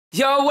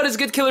Yo, what is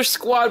good, Killer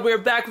Squad? We're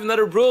back with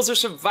another Rules of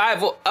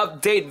Survival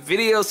update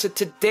video. So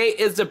today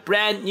is a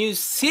brand new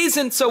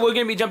season, so we're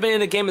going to be jumping in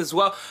the game as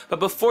well. But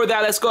before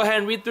that, let's go ahead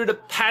and read through the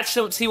patch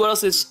notes, see what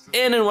else is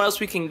in and what else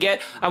we can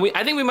get.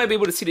 I think we might be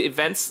able to see the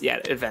events. Yeah,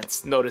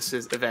 events,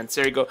 notices, events.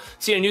 There you go.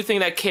 See a new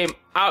thing that came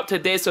out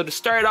today. So to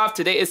start off,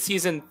 today is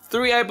season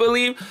 3, I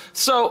believe.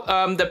 So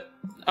the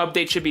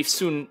update should be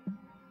soon,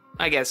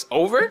 I guess,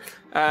 over.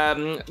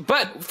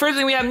 But first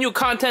thing, we have new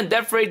content.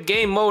 Death Raid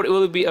game mode. It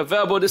will be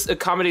available. This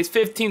accommodates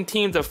 15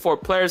 teams of 4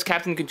 players.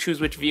 Captain can choose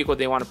which vehicle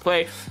they want to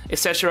play,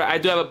 etc. I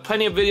do have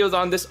plenty of videos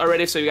on this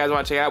already, so you guys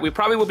want to check it out. We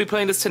probably will be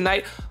playing this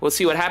tonight. We'll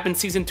see what happens.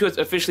 Season 2 has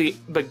officially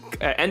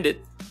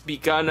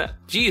begun.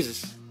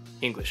 Jesus.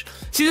 English.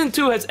 Season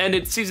 2 has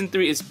ended. Season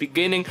 3 is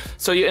beginning.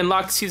 So you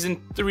unlock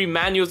Season 3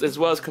 manuals as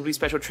well as complete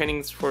special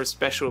trainings for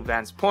special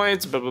advanced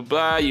points. Blah blah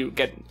blah. You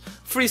get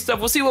free stuff.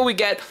 We'll see what we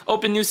get.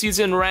 Open new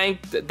season,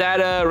 ranked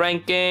data,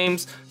 ranked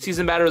games,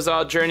 season battle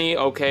result, journey.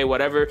 Okay,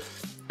 whatever.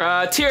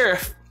 Tier.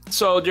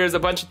 So there's a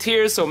bunch of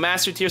tiers. So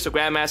master tier, so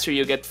grandmaster,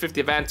 you'll get 50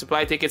 advanced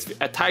supply tickets.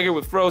 A tiger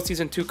with rose.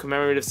 Season 2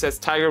 commemorative sets.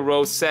 Tiger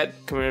rose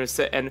set, commemorative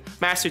set, and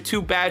master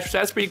 2 badge. So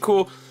that's pretty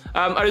cool.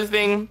 Other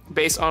thing,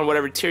 based on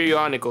whatever tier you're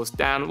on, it goes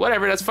down.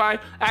 Whatever, that's fine.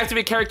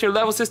 Activate character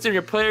level system.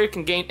 Your player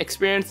can gain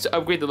experience to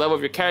upgrade the level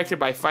of your character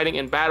by fighting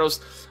in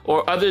battles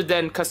or other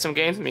than custom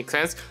games. Makes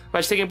sense.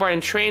 By taking part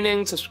in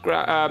training,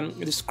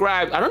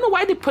 describe. I don't know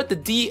why they put the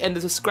D and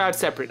the describe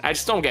separate. I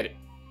just don't get it.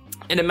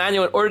 In the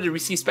manual, in order to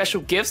receive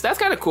special gifts, that's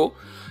kind of cool.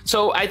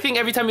 So I think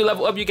every time you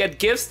level up, you get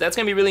gifts. That's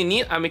gonna be really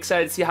neat. I'm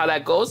excited to see how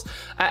that goes.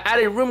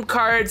 Added room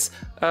cards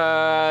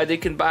they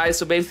can buy.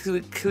 So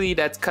basically,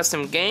 that's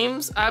custom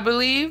games, I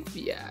believe.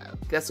 Yeah,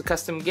 that's a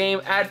custom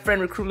game. Add friend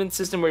recruitment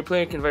system where your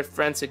player can invite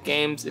friends to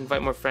games,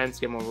 invite more friends,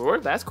 get more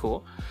reward. That's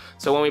cool.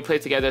 So when we play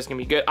together, it's gonna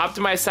be good.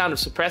 Optimized sound of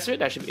suppressor.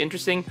 That should be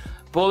interesting.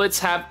 Bullets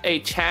have a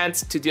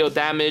chance to deal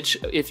damage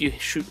if you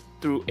shoot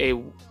through a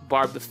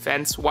barbed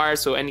fence wire,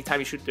 so anytime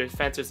you shoot through the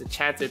fence, there's a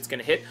chance that it's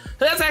gonna hit.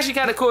 So that's actually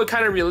kind of cool,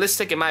 kind of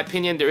realistic in my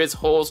opinion. There is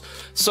holes,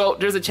 so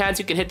there's a chance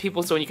you can hit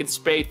people, so when you can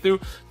spray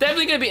through.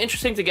 Definitely gonna be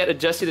interesting to get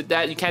adjusted to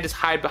that. You can't just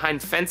hide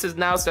behind fences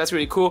now, so that's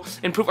really cool.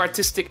 Improve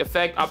artistic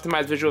effect,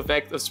 optimize visual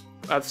effect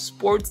of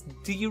sports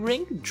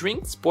drink,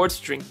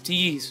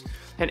 jeez.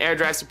 And air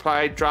drive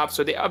supply drop.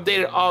 So they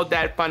updated all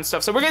that fun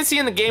stuff. So we're gonna see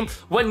in the game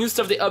what new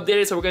stuff they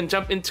updated. So we're gonna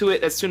jump into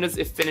it as soon as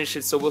it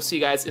finishes. So we'll see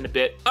you guys in a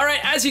bit. All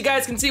right, as you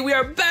guys can see, we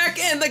are back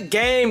in the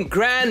game.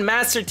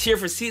 Grandmaster tier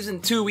for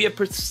season 2. We have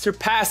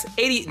surpassed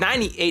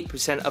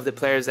 98% of the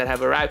players that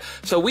have arrived.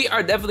 So we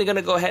are definitely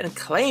gonna go ahead and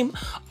claim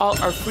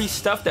all our free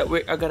stuff that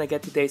we are gonna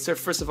get today. So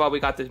first of all, we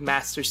got the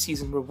master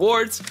season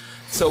rewards.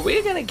 So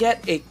we're gonna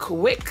get a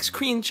quick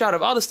screenshot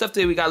of all the stuff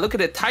that we got. Look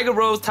at it, Tiger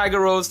Rose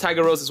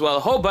as well, a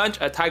whole bunch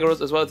of Tiger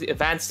Rose as well as the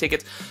advanced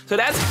tickets. So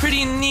that's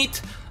pretty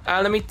neat.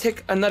 Let me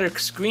take another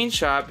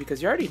screenshot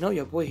because you already know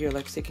your boy here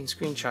likes taking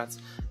screenshots.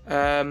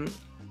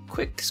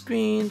 Quick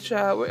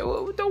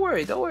screenshot. Don't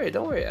worry.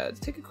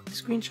 Take a quick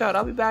screenshot.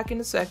 I'll be back in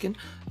a second.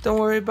 Don't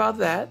worry about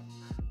that.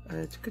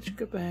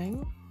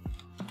 Bang.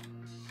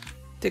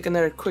 Take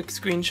another quick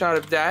screenshot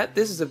of that.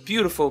 This is a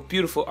beautiful,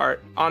 beautiful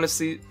art.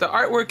 Honestly, the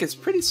artwork is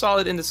pretty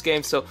solid in this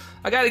game, so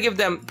I gotta give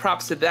them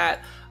props to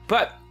that.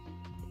 But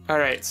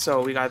alright,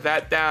 so we got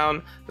that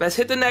down. Let's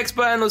hit the next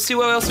button. Let's see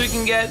what else we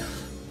can get.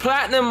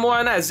 Platinum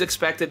 1, as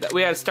expected.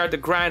 We had to start the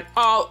grind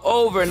all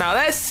over. Now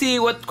let's see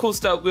what cool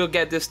stuff we'll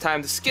get this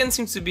time. The skin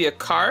seems to be a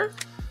car.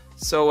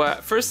 So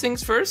first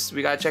things first,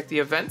 we gotta check the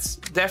events.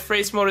 Death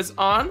Race mode is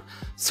on.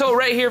 So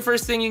right here,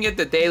 first thing, you get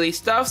the daily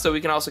stuff. So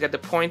we can also get the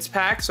points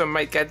pack. So I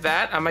might get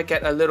that. I might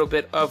get a little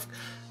bit of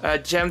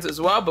gems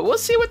as well, but we'll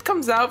see what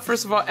comes out.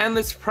 First of all,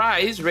 endless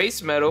prize,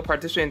 race medal,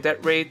 participate in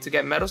death raid to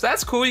get medals.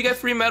 That's cool, you get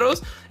free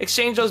medals.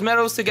 Exchange those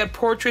medals to get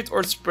portraits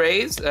or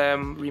sprays.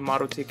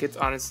 Remodel tickets,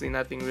 honestly,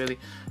 nothing really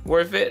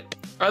worth it.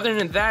 Other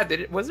than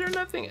that, was there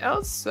nothing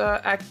else?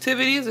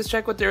 Activities, let's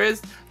check what there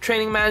is.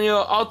 Training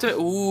manual, ultimate,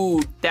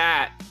 ooh,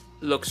 that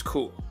looks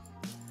cool.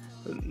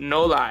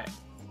 No lie,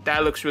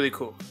 that looks really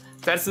cool.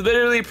 That's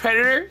literally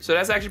Predator, so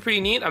that's actually pretty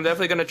neat. I'm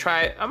definitely gonna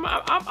try it.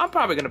 I'm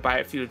probably gonna buy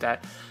a few of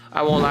that.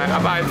 I won't lie,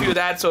 I'll buy a few of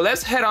that. So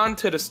let's head on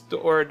to the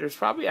store. There's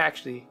probably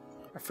actually,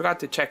 I forgot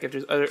to check if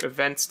there's other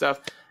event stuff.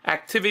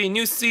 Activity,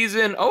 new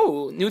season.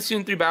 Oh, new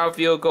season 3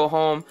 battlefield, go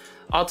home.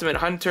 Ultimate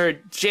Hunter,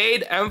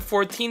 Jade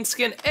M14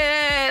 skin.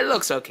 It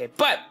looks okay,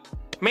 but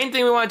main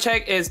thing we want to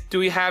check is, do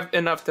we have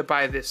enough to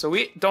buy this? So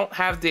we don't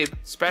have the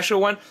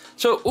special one.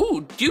 So,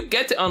 ooh, you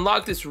get to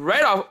unlock this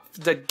right off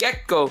the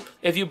get-go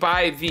if you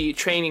buy the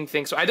training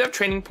thing. So I do have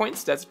training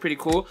points. That's pretty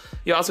cool.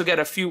 You also get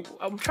a few,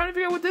 I'm trying to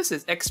figure out what this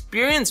is.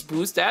 Experience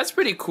boost. That's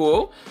pretty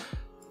cool.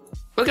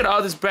 Look at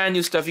all this brand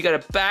new stuff. You got a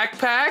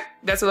backpack.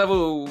 That's a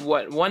level,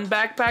 what, 1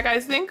 backpack, I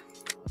think.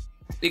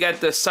 You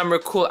got the summer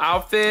cool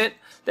outfit.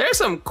 There's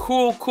some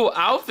cool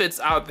outfits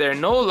out there,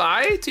 no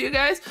lie to you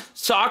guys.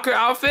 Soccer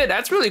outfit,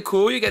 that's really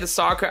cool. You get a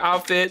soccer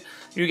outfit,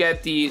 you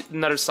get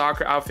another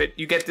soccer outfit,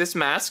 you get this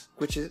mask,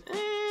 which is,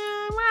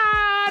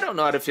 I don't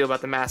know how to feel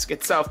about the mask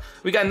itself.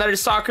 We got another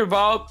soccer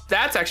ball.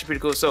 That's actually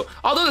pretty cool. So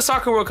although the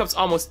Soccer World Cup's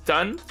almost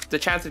done, the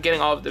chance of getting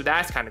all of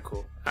that's kind of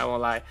cool. I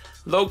won't lie.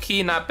 Low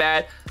key, not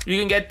bad. You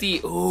can get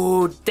the,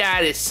 ooh,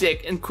 that is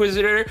sick.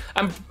 Inquisitor.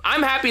 I'm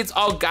happy it's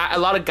all a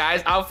lot of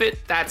guys outfit.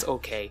 That's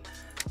okay.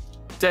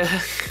 The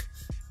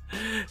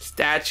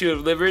Statue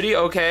of Liberty,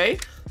 okay.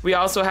 We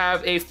also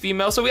have a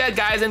female. So we got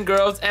guys and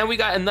girls, and we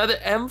got another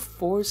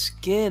M4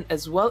 skin,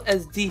 as well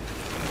as the,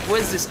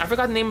 what is this? I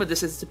forgot the name of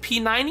this. It's the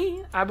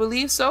P90, I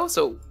believe so.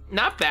 So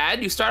not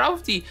bad. You start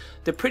off with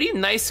the pretty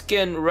nice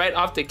skin right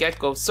off the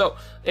get-go. So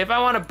if I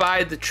want to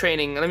buy the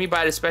training, let me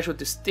buy the special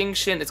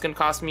distinction. It's gonna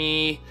cost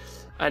me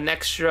an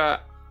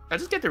extra. I'll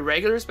just get the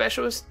regular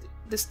special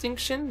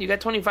distinction. You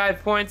get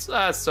 25 points.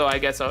 So I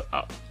guess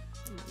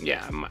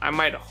yeah, I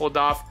might hold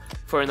off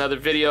for another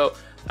video.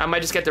 I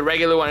might just get the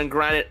regular one and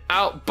grind it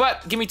out,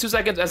 but give me 2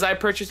 seconds as I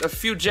purchase a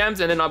few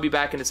gems, and then I'll be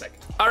back in a second.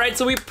 All right,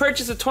 so we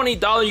purchased a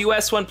 $20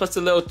 US one plus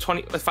a little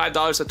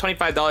 $5, so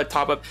 $25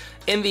 top up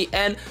in the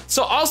end.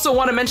 So also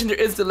want to mention there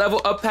is the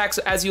level up pack.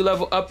 So as you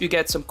level up, you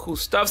get some cool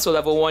stuff. So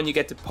level 1, you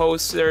get the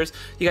posters,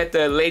 you get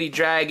the Lady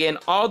Dragon,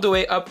 all the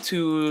way up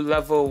to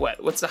level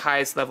what's the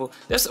highest level?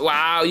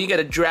 Wow, you get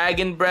a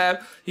Dragon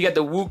Breath, you get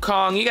the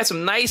Wukong, you got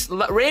some nice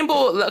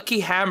Rainbow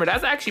Lucky Hammer.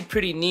 That's actually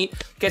pretty neat.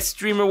 Get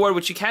Stream Reward,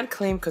 which you can't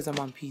claim because I'm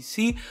on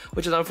PC,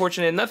 which is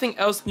unfortunate. Nothing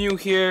else new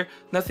here.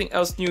 Nothing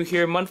else new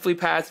here. Monthly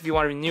pass, if you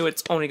want to renew,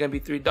 it's only gonna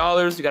be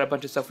 $3. You got a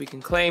bunch of stuff we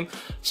can claim.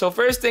 So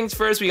first things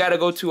first, we gotta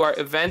go to our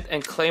event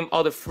and claim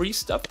all the free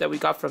stuff that we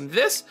got from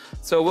this.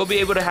 So we'll be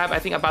able to have, I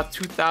think, about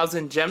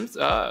 2,000 gems.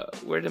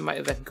 Where did my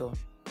event go?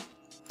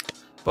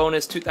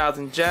 Bonus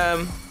 2,000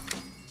 gem,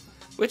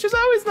 which is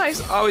always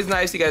nice. Always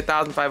nice. You get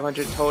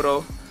 1,500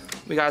 total.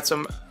 We got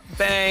some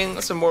bang,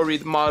 some more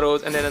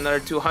remodels, and then another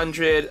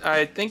 200.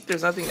 I think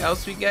there's nothing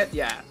else we get.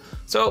 Yeah.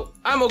 So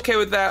I'm okay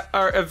with that.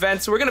 Our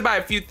event. So we're gonna buy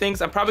a few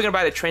things. I'm probably gonna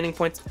buy the training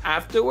points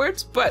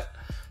afterwards, but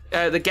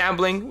the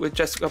gambling, we're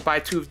just gonna buy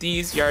 2 of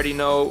these. You already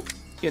know,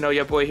 you know,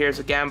 your boy here is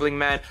a gambling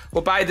man.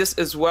 We'll buy this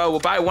as well.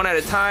 We'll buy one at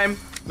a time.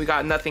 We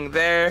got nothing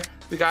there.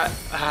 We got,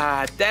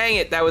 dang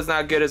it, that was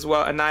not good as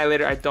well.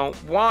 Annihilator, I don't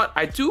want.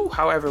 I do,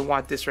 however,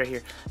 want this right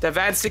here. The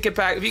advanced ticket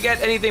pack. If you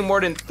get anything more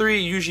than 3,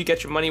 you usually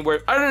get your money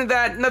worth. Other than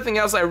that, nothing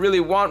else I really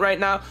want right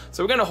now.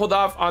 So we're gonna hold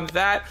off on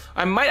that.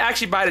 I might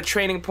actually buy the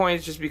training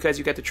points just because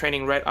you get the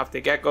training right off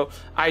the get-go.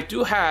 I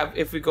do have,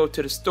 if we go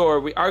to the store,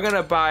 we are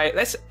gonna buy, we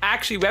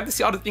have to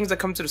see all the things that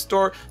come to the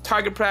store.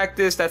 Target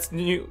practice, that's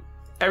new.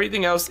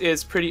 Everything else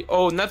is pretty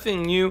old,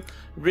 nothing new,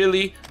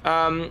 really.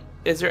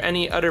 Is there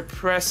any other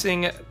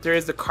pressing? There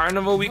is the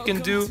carnival we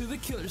can do.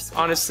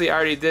 Honestly, I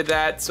already did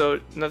that,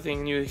 so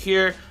nothing new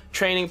here.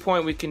 Training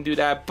point, we can do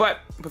that. But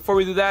before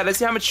we do that, let's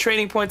see how much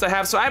training points I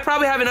have. So I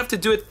probably have enough to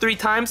do it 3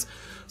 times.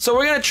 So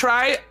we're gonna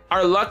try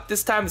our luck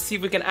this time to see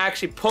if we can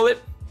actually pull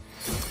it.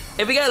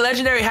 If we get a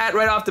legendary hat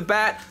right off the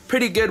bat,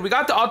 pretty good. We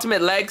got the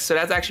ultimate leg, so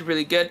that's actually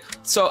really good.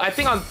 So I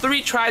think on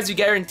 3 tries, you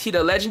guaranteed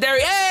a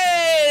legendary.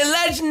 Hey,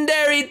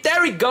 legendary!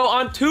 There we go.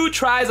 On 2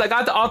 tries, I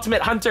got the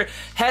ultimate hunter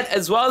head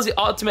as well as the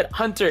ultimate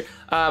hunter,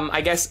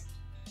 I guess,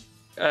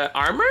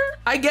 armor?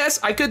 I guess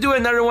I could do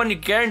another one. You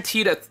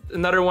guaranteed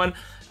another one.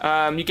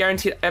 You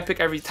guaranteed epic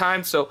every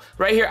time. So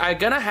right here, I'm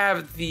gonna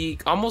have the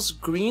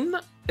almost green.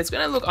 It's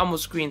gonna look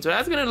almost green, so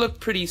that's gonna look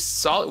pretty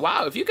solid.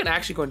 Wow, if you can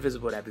actually go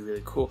invisible, that'd be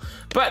really cool.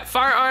 But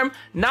firearm,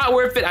 not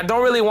worth it. I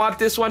don't really want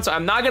this one, so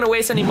I'm not gonna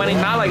waste any money,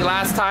 not like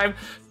last time,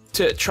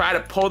 to try to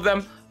pull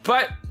them.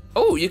 But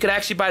oh, you can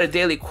actually buy the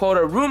daily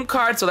quota room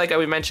card. So like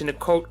we mentioned,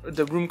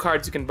 the room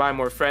cards, you can buy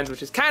more friends,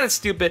 which is kind of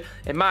stupid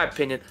in my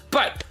opinion.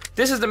 But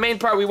this is the main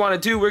part we want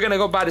to do. We're gonna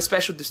go buy the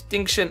special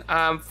distinction,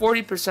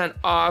 40%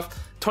 off.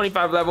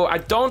 25 level. I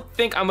don't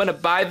think I'm gonna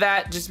buy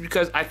that just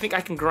because I think I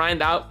can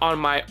grind out on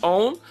my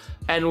own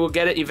and we'll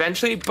get it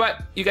eventually.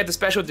 But you get the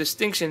special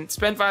distinction.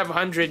 Spend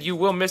 500, you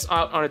will miss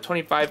out on a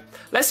 25.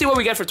 Let's see what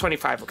we get for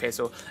 25. Okay,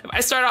 so if I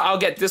start out, I'll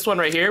get this one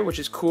right here, which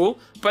is cool.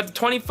 But the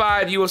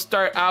 25, you will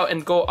start out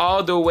and go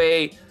all the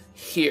way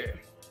here,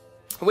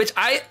 which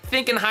I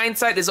think in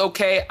hindsight is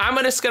okay. I'm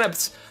just gonna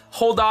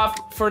hold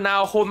off for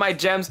now, hold my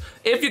gems.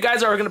 If you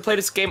guys are gonna play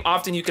this game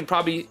often, you can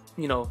probably,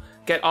 you know,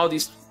 get all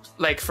these.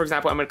 Like, for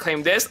example, I'm gonna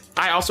claim this.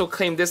 I also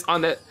claimed this on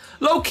the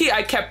low key.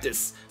 I kept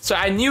this, so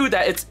I knew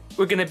that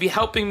we're gonna be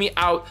helping me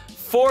out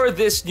for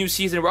this new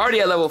season. We're already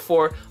at level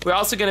 4. We're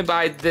also gonna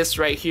buy this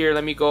right here.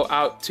 Let me go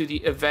out to the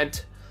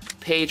event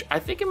page. I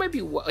think it might be,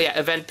 yeah,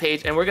 event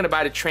page, and we're gonna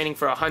buy the training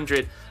for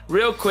 100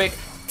 real quick.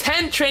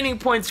 10 training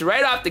points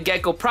right off the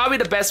get-go, probably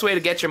the best way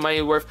to get your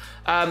money worth.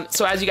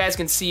 So as you guys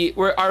can see,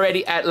 we're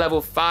already at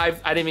level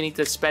 5. I didn't even need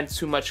to spend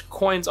too much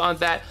coins on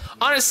that.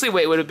 Honestly,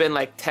 wait, it would have been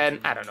like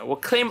 10. I don't know. We'll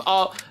claim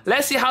all.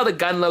 Let's see how the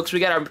gun looks. We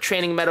got our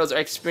training medals, our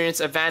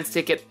experience, advanced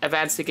ticket,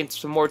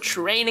 some more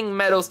training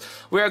medals.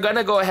 We are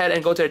gonna go ahead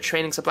and go to the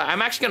training supply.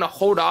 I'm actually gonna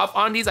hold off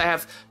on these. I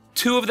have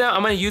 2 of them.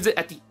 I'm gonna use it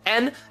at the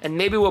end and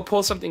maybe we'll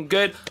pull something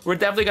good. We're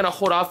definitely gonna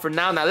hold off for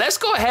now. Now let's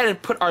go ahead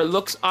and put our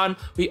looks on.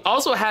 We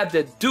also have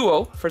the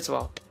duo. First of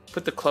all,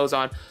 put the clothes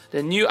on,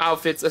 the new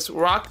outfits. Let's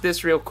rock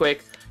this real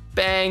quick.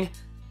 Bang,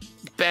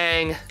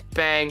 bang,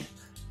 bang.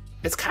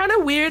 It's kind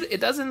of weird. It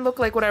doesn't look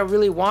like what I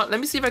really want. Let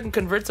me see if I can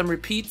convert some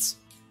repeats.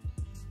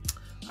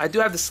 I do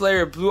have the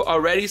Slayer blue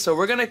already, so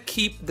we're gonna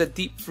keep the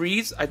deep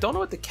freeze. I don't know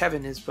what the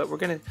Kevin is, but we're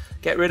gonna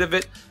get rid of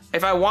it.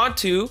 If I want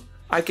to,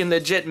 I can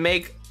legit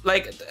make,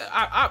 like,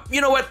 you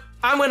know what?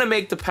 I'm gonna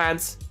make the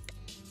pants.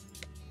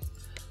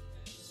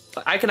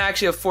 I can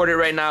actually afford it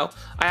right now.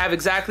 I have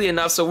exactly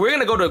enough, so we're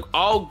gonna go to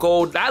all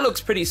gold. That looks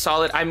pretty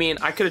solid. I mean,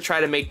 I could have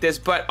tried to make this,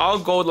 but all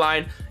gold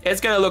line, it's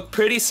gonna look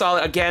pretty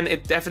solid. Again,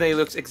 it definitely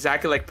looks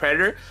exactly like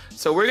Predator.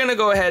 So we're gonna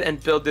go ahead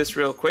and build this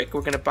real quick.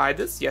 We're gonna buy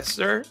this, yes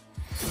sir.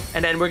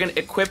 And then we're gonna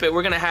equip it.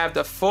 We're gonna have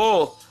the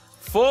full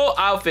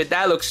outfit.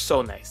 That looks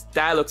so nice.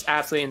 That looks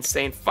absolutely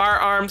insane.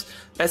 Firearms,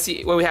 let's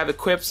see what we have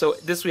equipped. So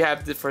this we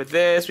have for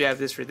this, we have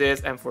this for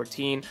this,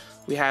 M14.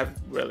 We have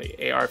really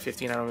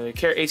AR-15, I don't really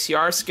care.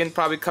 ACR skin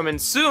probably coming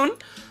soon.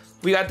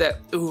 We got the,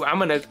 ooh, I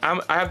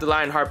have the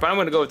Lionheart, but I'm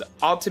gonna go with the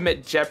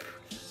Ultimate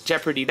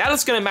Jeopardy. That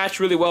is gonna match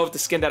really well with the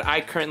skin that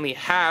I currently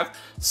have.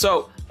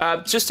 So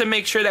just to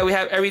make sure that we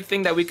have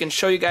everything that we can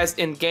show you guys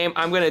in game,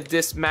 I'm gonna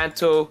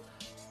dismantle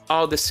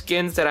all the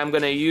skins that I'm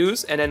gonna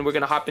use, and then we're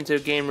gonna hop into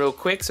the game real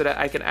quick so that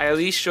I can at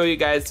least show you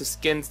guys the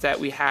skins that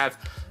we have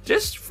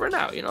just for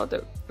now. You know,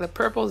 the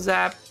purple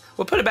Zap,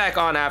 we'll put it back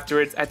on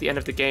afterwards at the end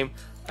of the game.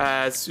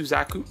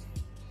 Suzaku,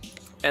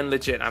 and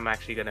legit,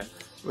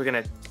 we're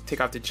gonna take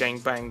off the Jang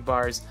Bang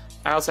bars.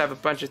 I also have a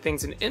bunch of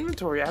things in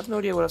inventory. I have no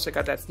idea what else I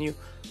got that's new.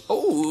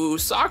 Oh,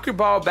 soccer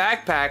ball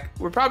backpack.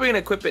 We're probably gonna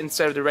equip it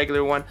instead of the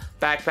regular one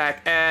backpack,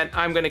 and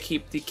I'm gonna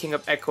keep the King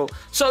of Echo.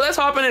 So let's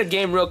hop into the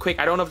game real quick.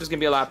 I don't know if there's gonna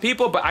be a lot of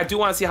people, but I do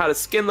want to see how the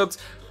skin looks.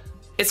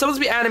 It's supposed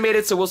to be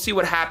animated, so we'll see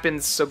what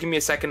happens. So give me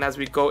a second as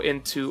we go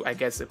into, I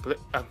guess,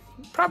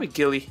 probably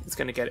Gilly is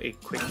gonna get a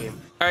quick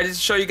game. All right, just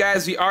to show you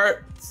guys, we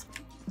are.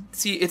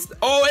 See, it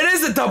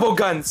is the double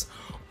guns.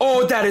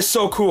 Oh, that is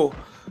so cool.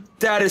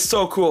 That is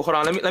so cool. Hold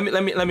on,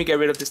 let me get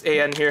rid of this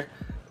AN here.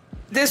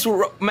 This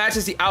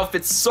matches the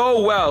outfit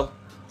so well.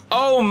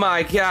 Oh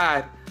my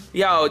god.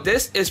 Yo,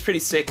 this is pretty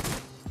sick.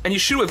 And you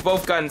shoot with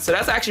both guns, so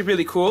that's actually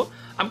really cool.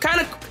 I'm kind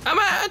of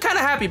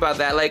happy about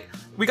that. Like,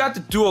 we got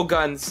the dual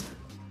guns.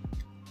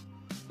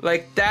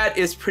 Like, that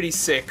is pretty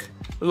sick.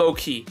 Low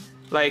key.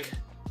 Like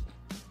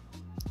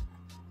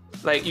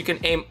you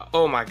can aim.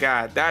 Oh my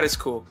god, that is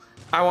cool.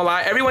 I won't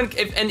lie, everyone,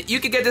 and you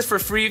could get this for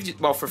free.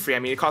 Well, for free, I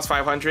mean, it costs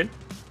 500.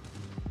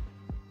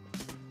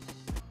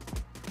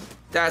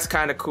 That's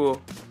kind of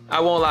cool. I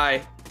won't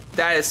lie,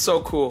 that is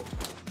so cool.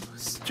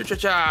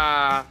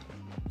 Cha-cha-cha.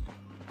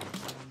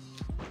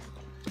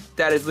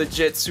 That is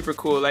legit super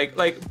cool. Like,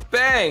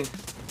 bang!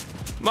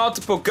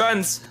 Multiple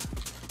guns.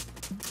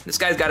 This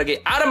guy's gotta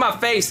get out of my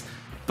face,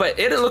 but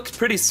it looks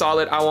pretty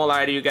solid, I won't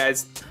lie to you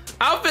guys.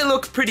 Outfit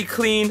looks pretty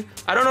clean.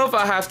 I don't know if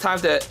I have time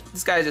to,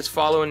 this guy's just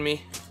following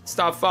me.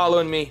 Stop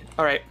following me.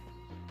 All right,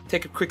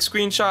 take a quick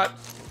screenshot.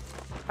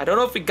 I don't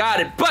know if we got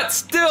it, but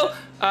still,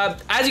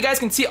 as you guys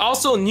can see,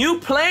 also new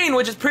plane,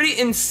 which is pretty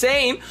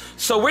insane.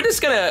 So we're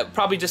just gonna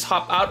probably just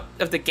hop out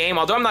of the game.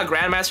 Although I'm not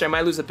Grandmaster, I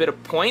might lose a bit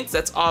of points.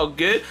 That's all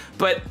good.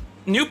 But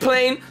new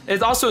plane,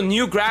 there's also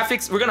new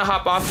graphics. We're gonna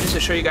hop off just to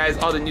show you guys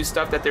all the new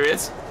stuff that there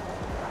is.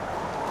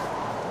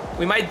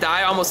 We might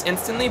die almost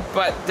instantly,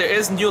 but there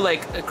is new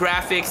like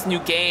graphics, new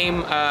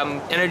game,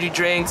 energy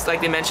drinks,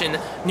 like they mentioned,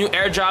 new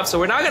airdrop. So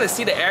we're not gonna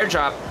see the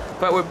airdrop,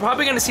 but we're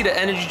probably gonna see the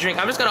energy drink.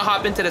 I'm just gonna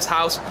hop into this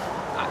house.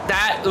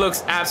 That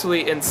looks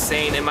absolutely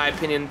insane in my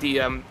opinion.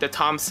 The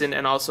Thompson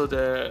and also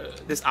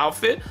this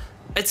outfit.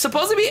 It's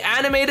supposed to be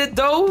animated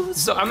though,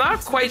 so I'm not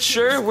quite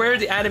sure where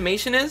the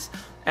animation is.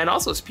 And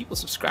also, it's people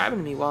subscribing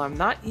to me while I'm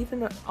not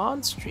even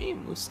on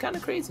stream, which is kind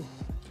of crazy.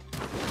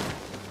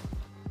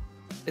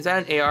 Is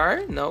that an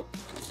AR? Nope.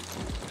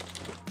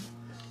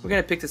 We're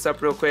gonna pick this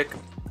up real quick.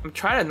 I'm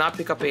trying to not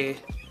pick up a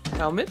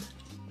helmet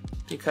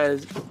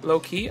because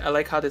low-key, I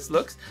like how this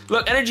looks.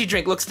 Look, energy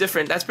drink looks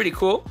different. That's pretty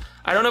cool.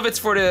 I don't know if it's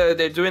for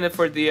they're doing it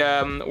for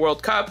the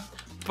World Cup,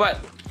 but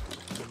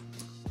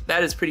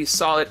that is pretty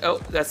solid. Oh,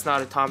 that's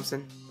not a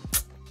Thompson.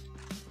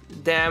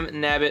 Damn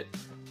nabbit.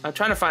 I'm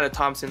trying to find a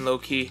Thompson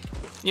low-key.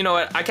 You know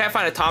what? I can't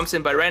find a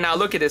Thompson, but right now,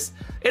 look at this.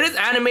 It is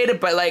animated,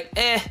 but like,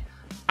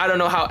 I don't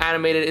know how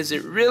animated is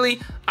it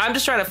really. I'm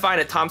just trying to find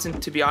a Thompson,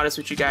 to be honest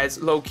with you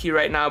guys, low key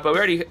right now. But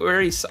we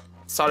already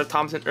saw the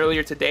Thompson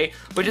earlier today,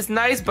 which is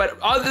nice. But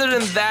other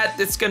than that,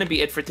 that's gonna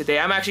be it for today.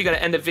 I'm actually gonna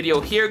end the video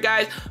here,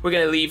 guys. We're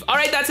gonna leave. All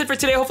right, that's it for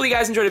today. Hopefully you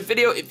guys enjoyed the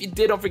video. If you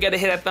did, don't forget to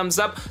hit that thumbs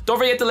up. Don't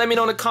forget to let me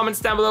know in the comments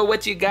down below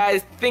what you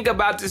guys think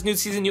about this new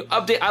season, new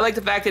update. I like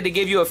the fact that they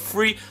gave you a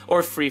free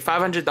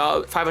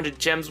 $500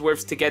 gems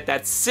worth to get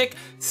that sick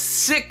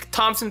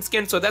Thompson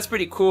skin. So that's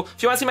pretty cool.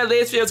 If you want to see my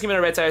latest videos, give me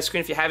a red side of the screen.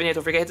 If you haven't yet,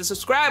 don't forget to hit the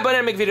subscribe button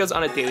and make videos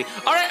on a daily.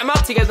 All right, I'm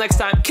out. See you guys next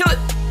time. Kill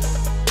it.